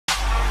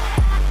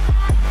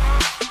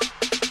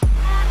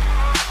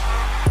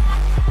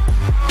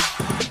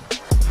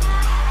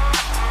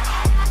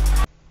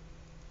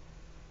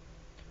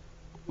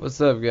What's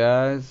up,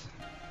 guys?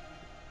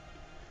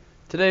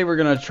 Today we're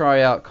gonna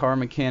try out Car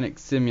Mechanic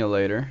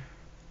Simulator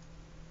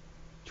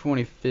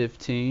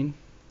 2015.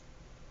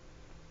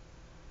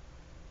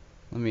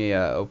 Let me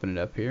open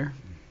it up here.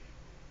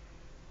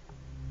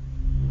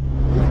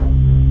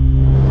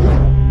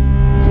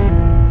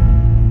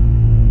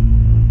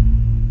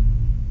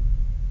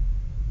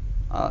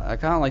 I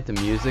kind of like the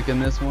music in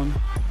this one.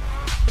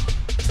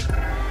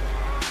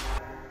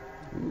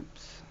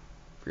 Oops.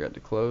 Forgot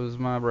to close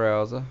my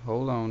browser.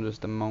 Hold on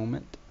just a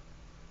moment.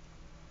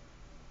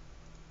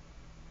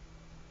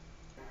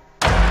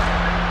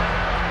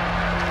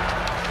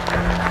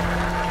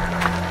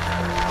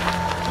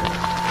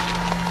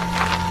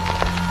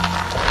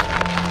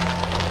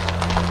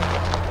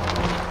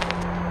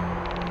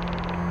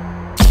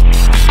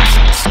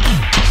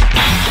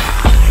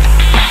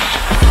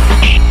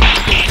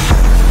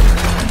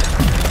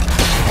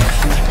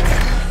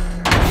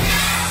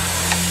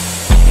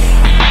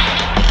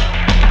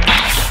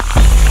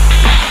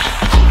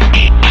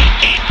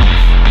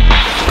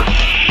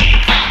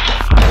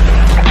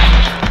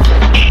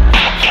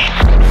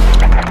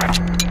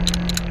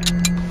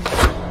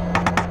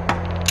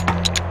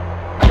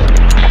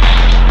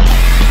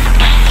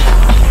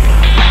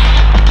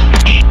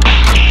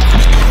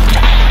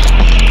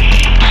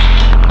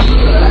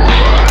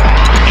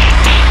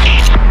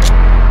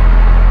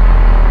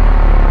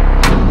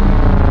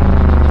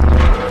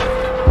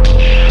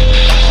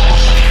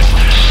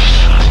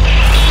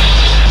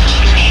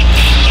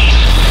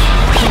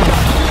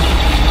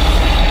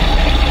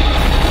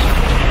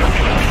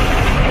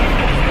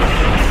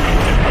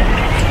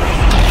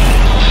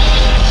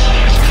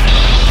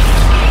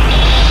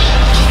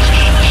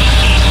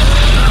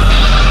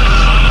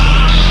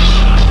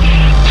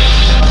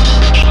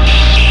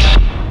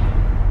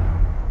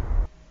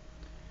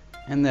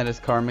 And that is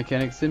Car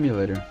Mechanic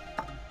Simulator.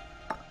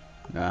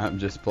 Nah, I'm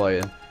just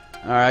playing.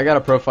 Alright, I got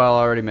a profile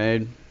already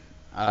made.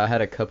 I had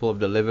a couple of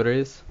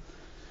deliveries.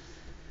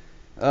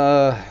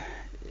 I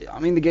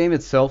mean, the game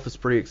itself is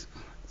pretty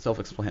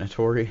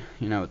self-explanatory.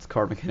 You know, it's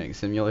Car Mechanic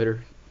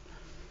Simulator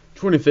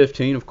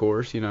 2015, of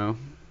course. You know,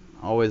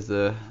 always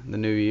the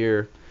new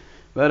year.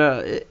 But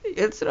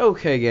it's an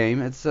okay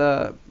game. It's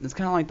kind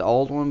of like the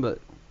old one, but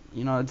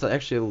you know, it's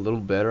actually a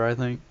little better, I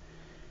think.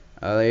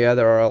 Yeah,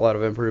 there are a lot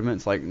of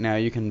improvements. Like now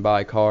you can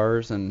buy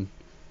cars and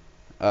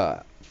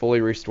fully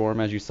restore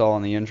them, as you saw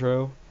in the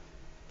intro.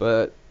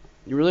 But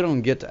you really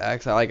don't get to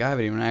access. Like I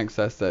haven't even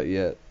accessed that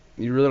yet.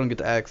 You really don't get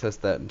to access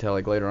that until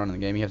like later on in the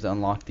game. You have to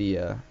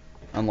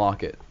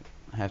unlock it.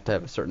 I have to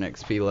have a certain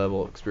XP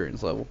level,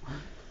 experience level.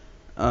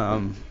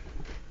 Right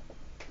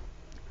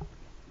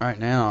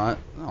now,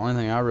 the only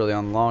thing I really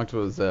unlocked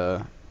was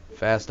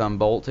fast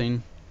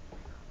unbolting.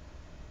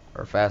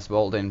 Or fast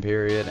bolting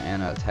period,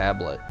 and a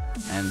tablet,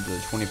 and the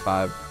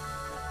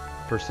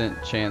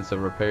 25% chance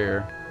of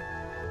repair.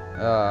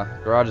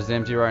 Garage is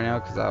empty right now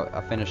because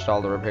I finished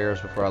all the repairs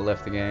before I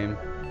left the game.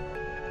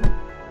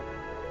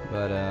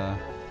 But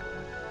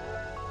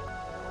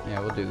yeah,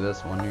 we'll do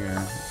this one here.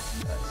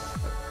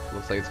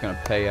 Looks like it's gonna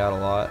pay out a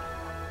lot.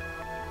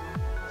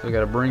 So we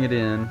gotta bring it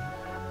in,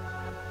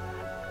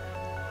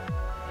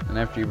 and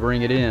after you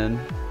bring it in,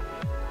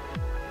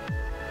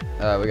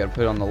 we gotta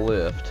put it on the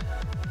lift.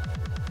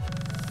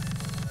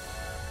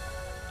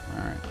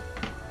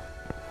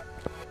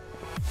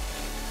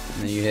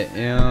 And then you hit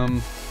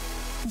M.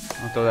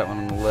 I'll throw that one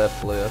on the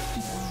left lift.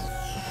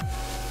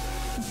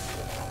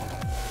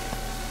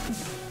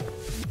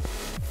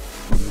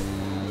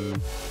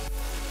 And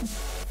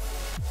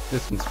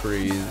this one's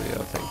pretty easy.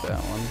 I'll take that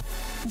one.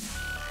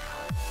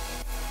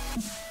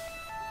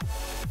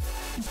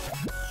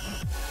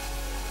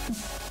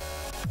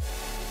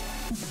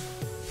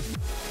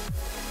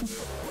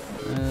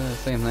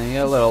 Same thing.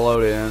 Yeah, let it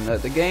load in.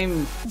 The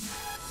game,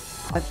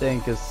 I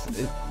think,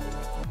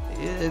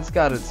 it's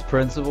got its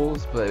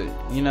principles, but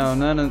you know,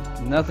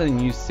 nothing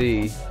you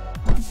see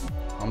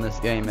on this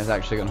game is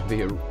actually going to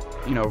be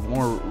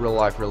more real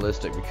life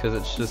realistic, because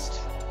it's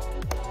just,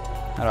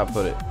 how do I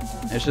put it?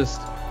 It's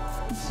just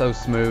so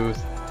smooth.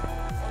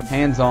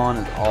 Hands-on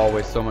is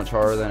always so much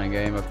harder than a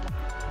game of.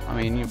 I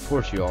mean, of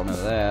course you all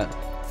know that,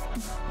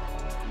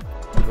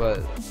 but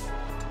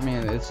I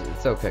mean, it's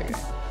okay game.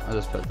 I'll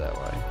just put it that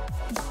way.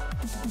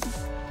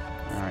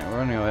 All right, we're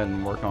gonna go ahead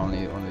and work on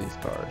one of these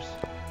cars.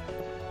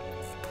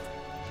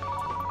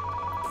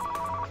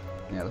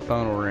 Yeah, the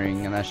phone will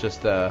ring, and that's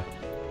just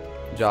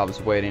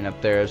jobs waiting up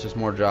there. It's just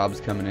more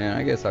jobs coming in.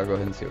 I guess I'll go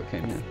ahead and see what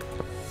came in.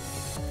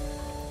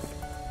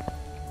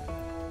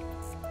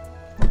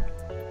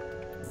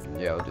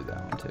 Yeah, we'll do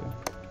that one too.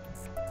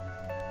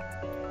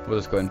 We'll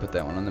just go ahead and put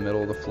that one in the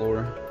middle of the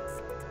floor.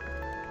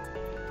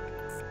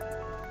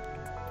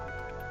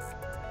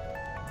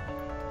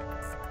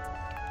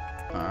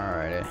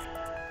 Alrighty.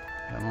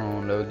 Come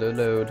on,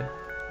 load.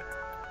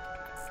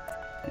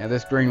 Yeah,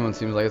 this green one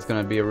seems like it's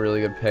going to be a really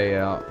good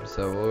payout,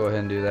 so we'll go ahead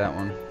and do that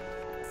one.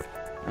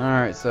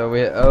 Alright, so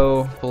we hit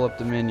O, pull up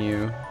the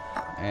menu,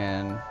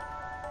 and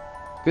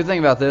good thing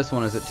about this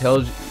one is it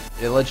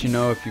lets you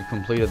know if you've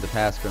completed the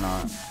task or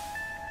not.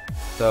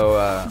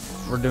 So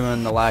we're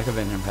doing the lack of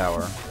engine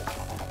power.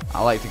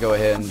 I like to go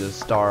ahead and just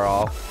star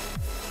off.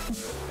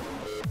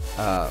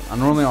 I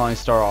normally only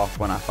start off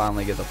when I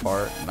finally get the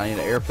part. I need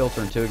an air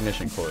filter and 2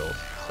 ignition coils.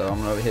 So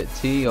I'm going to hit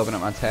T, open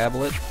up my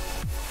tablet,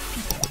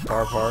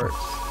 car parts,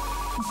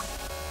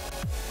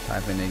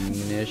 type in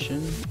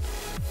ignition,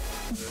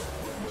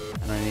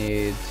 and I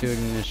need 2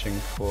 ignition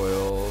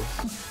coils,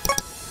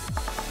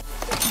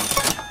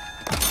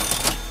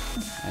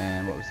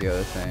 and what was the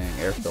other thing?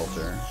 Air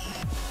filter.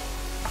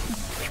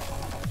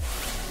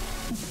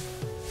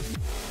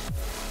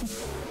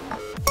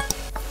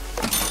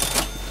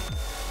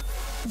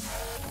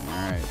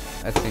 Alright,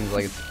 that seems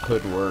like it's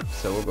hood work,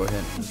 so we'll go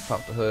ahead and just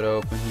pop the hood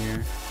open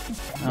here.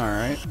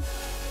 Alright,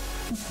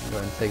 go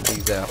ahead and take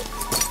these out.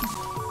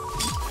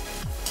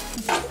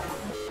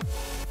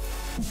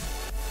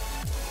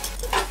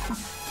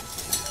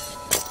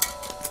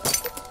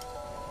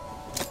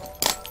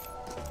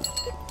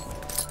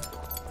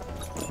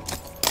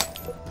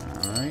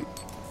 Alright,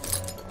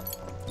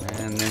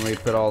 and then we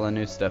put all the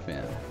new stuff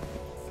in.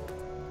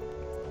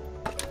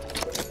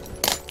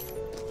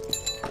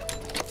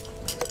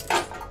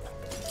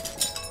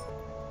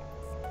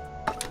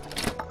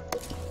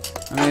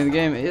 I mean, the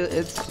game,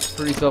 it's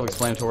pretty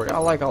self-explanatory. I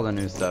like all the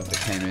new stuff that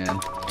came in.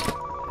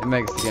 It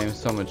makes the game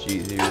so much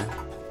easier.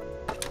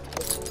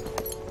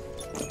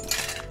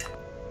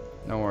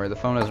 Don't worry, the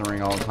phone doesn't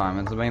ring all the time.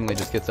 It mainly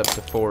just gets up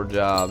to 4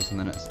 jobs and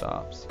then it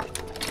stops.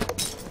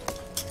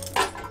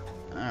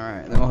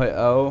 Alright, then we'll hit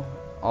O.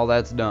 All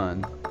that's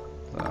done.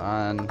 So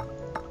I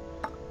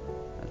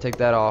take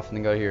that off and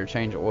then go here,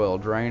 change oil,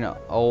 drain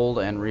old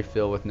and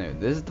refill with new.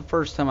 This is the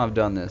first time I've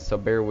done this, so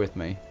bear with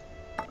me.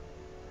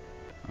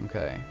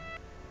 Okay.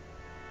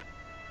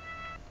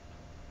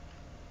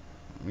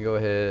 Let me go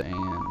ahead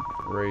and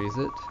raise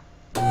it.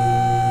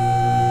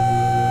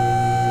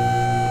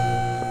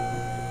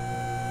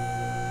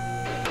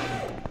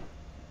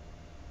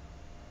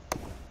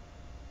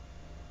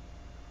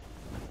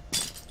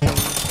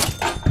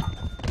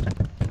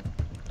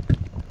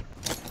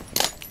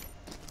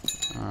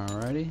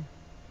 Alrighty.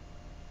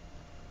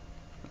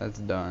 That's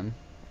done.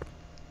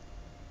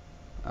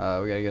 We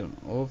gotta get an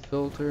oil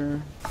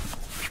filter.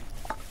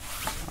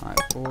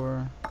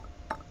 I4.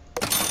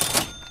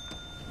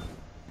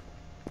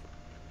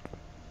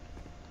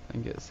 I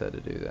think it's set to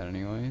do that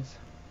anyways.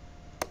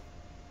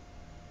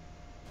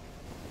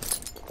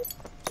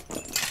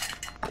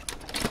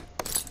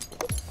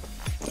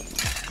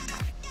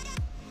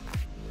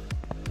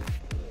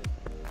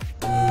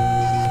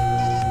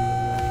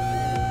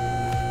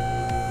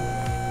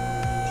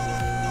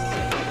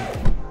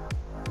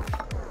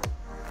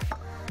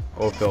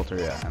 Oil filter,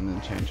 yeah, and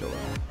then change oil.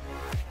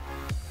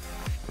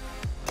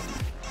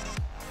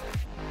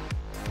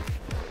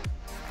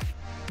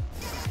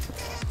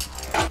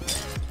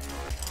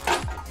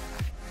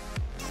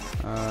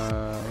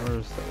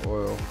 Where's the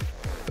oil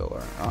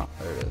filler? Ah,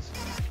 there it is.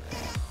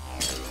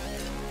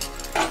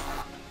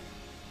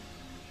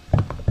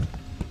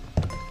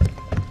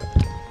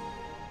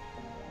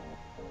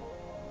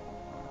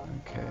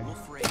 Okay.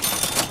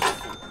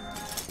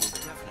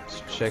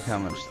 Let's check how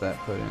much that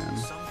put in.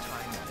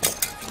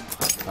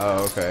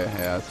 Oh, okay.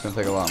 Yeah, it's gonna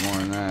take a lot more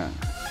than that.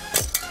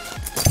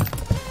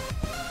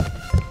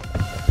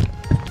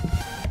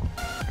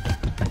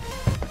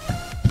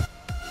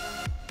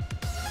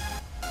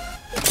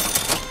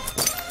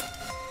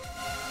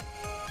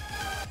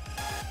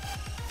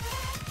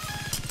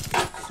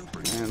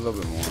 A little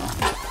bit more.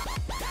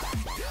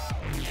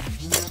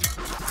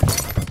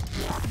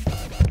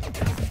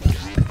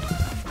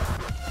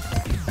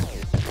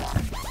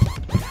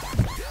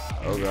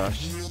 Oh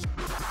gosh.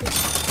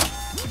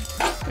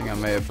 I think I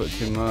may have put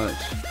too much.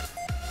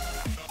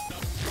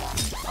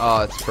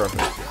 Oh, it's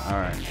perfect.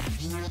 Alright.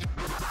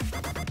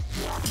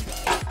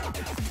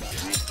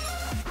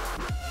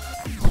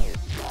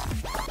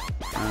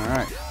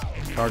 Alright.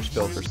 Charge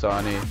filter, so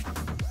I need.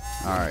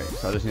 Alright,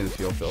 so I just need the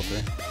fuel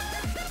filter.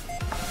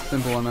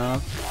 Simple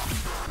enough.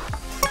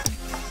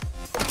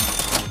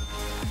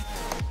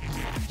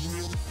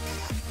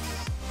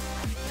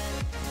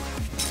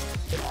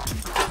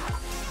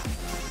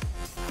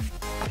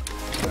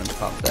 Go and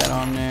pop that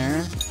on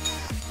there.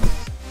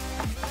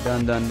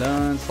 Done, done,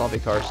 done. Sloppy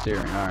car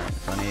steering. Alright,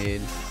 so I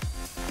need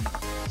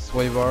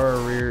sway bar,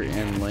 rear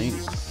end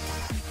links.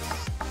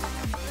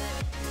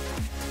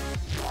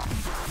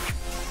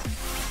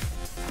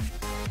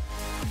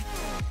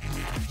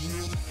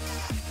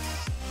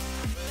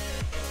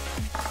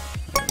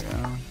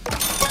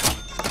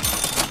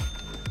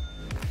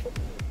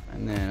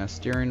 And then a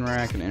steering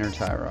rack and inner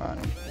tie rod.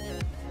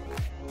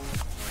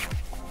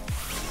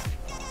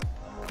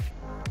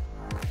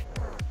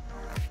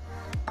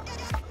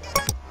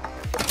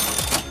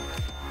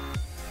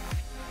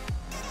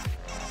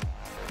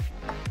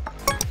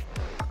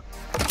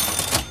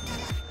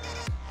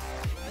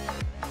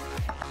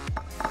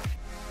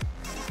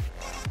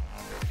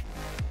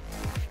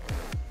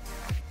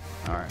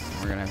 Alright,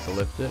 we're gonna have to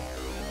lift it.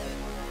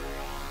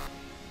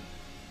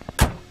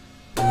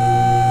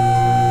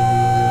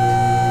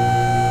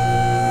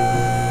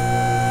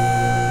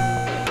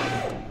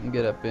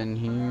 in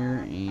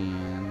here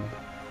and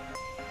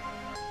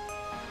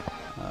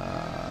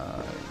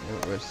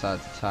which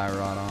side's the tie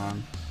rod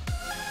on?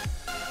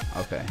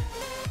 Okay.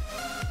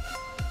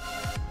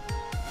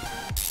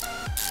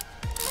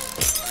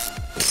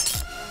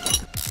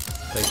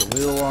 Take the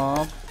wheel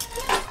off.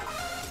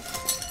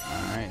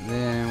 Alright,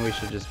 then we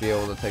should just be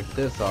able to take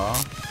this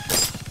off.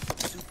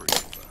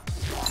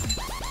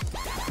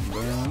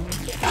 Boom.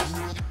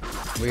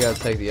 We gotta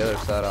take the other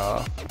side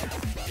off.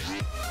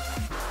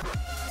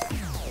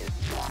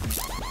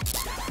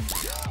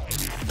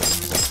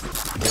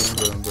 Boom,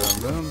 boom,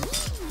 boom, boom.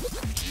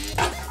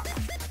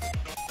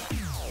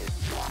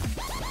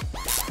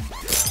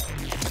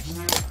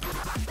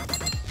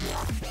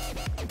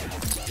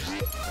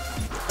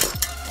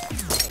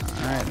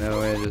 Alright, now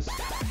we just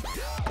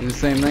do the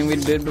same thing we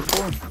did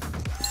before.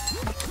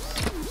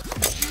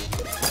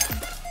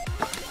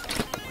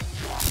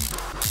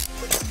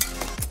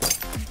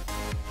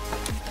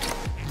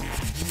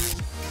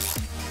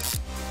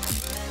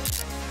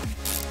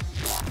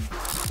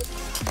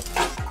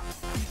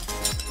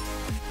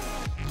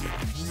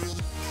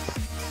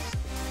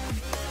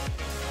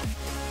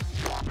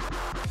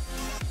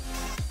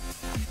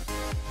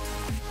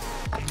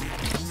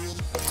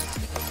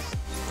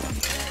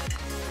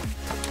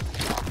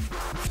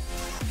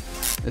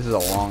 This is a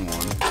long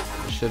one.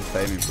 It should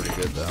pay me pretty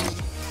good though.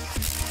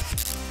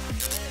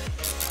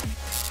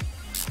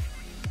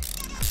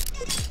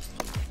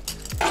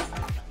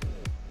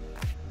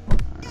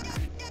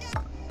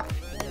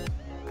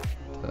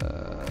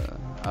 Alright.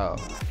 Oh.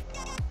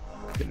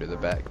 Could do the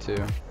back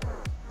too.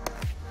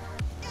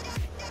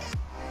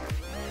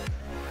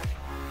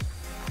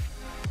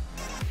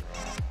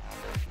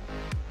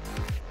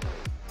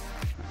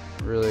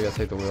 Really gotta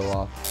take the wheel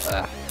off.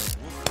 Ah.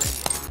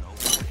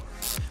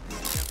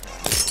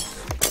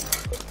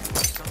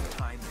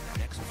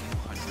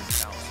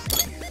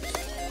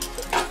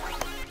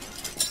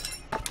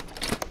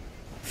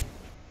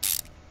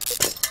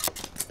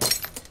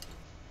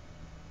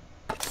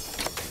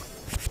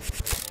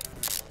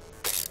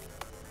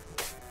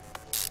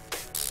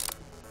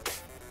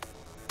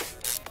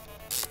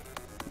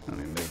 Let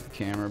me move the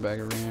camera back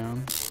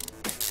around.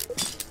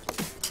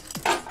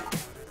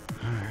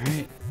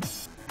 Alright.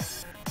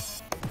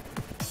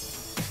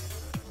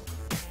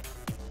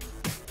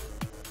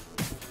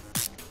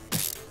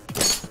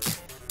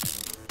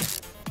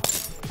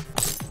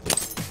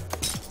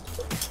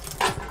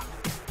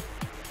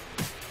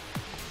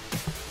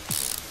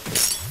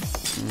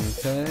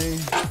 Okay.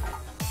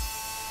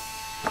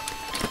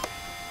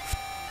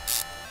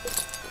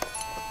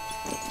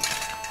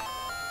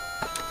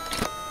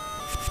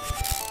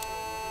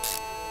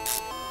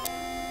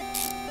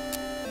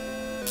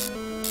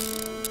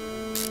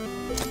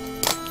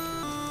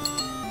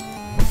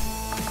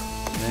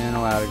 Then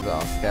loud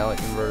exhaust,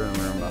 catalytic converter, and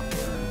rear muffler.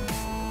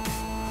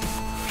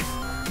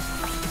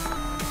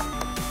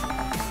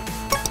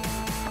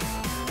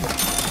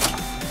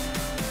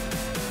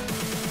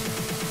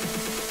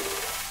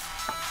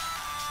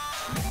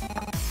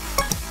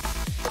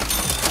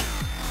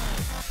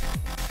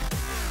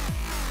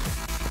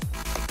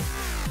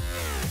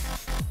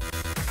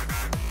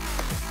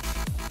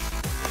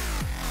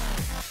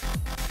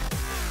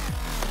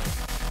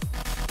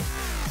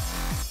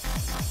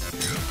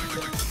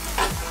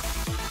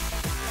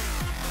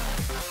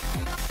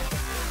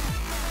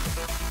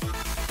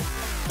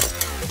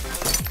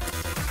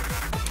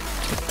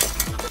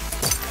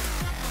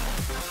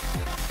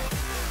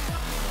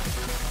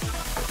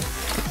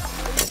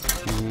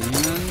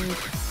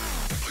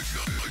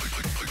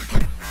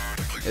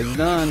 It's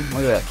done.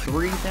 Look at that,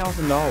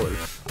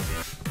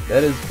 $3,000.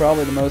 That is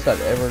probably the most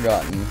I've ever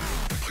gotten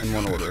in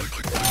one order.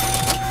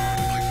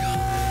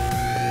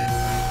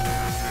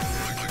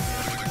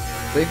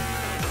 See?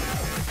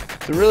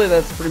 So really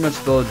that's pretty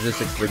much the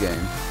logistics of the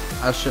game.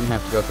 I shouldn't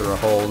have to go through a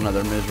whole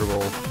another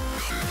miserable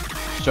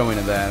showing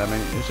of that. I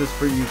mean, it's just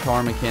for you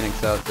car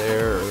mechanics out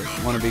there, or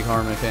wannabe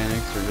car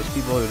mechanics, or just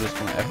people who just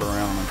want to F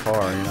around in a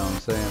car, you know what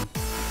I'm saying?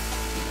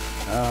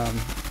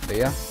 But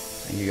yeah.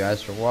 Thank you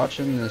guys for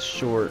watching this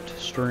short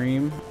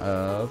stream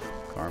of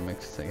Car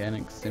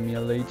Mechanic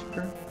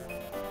Simulator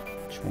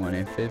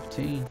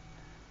 2015.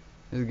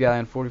 This is Guy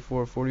in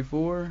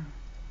 4444,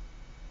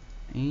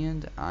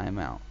 and I'm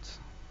out.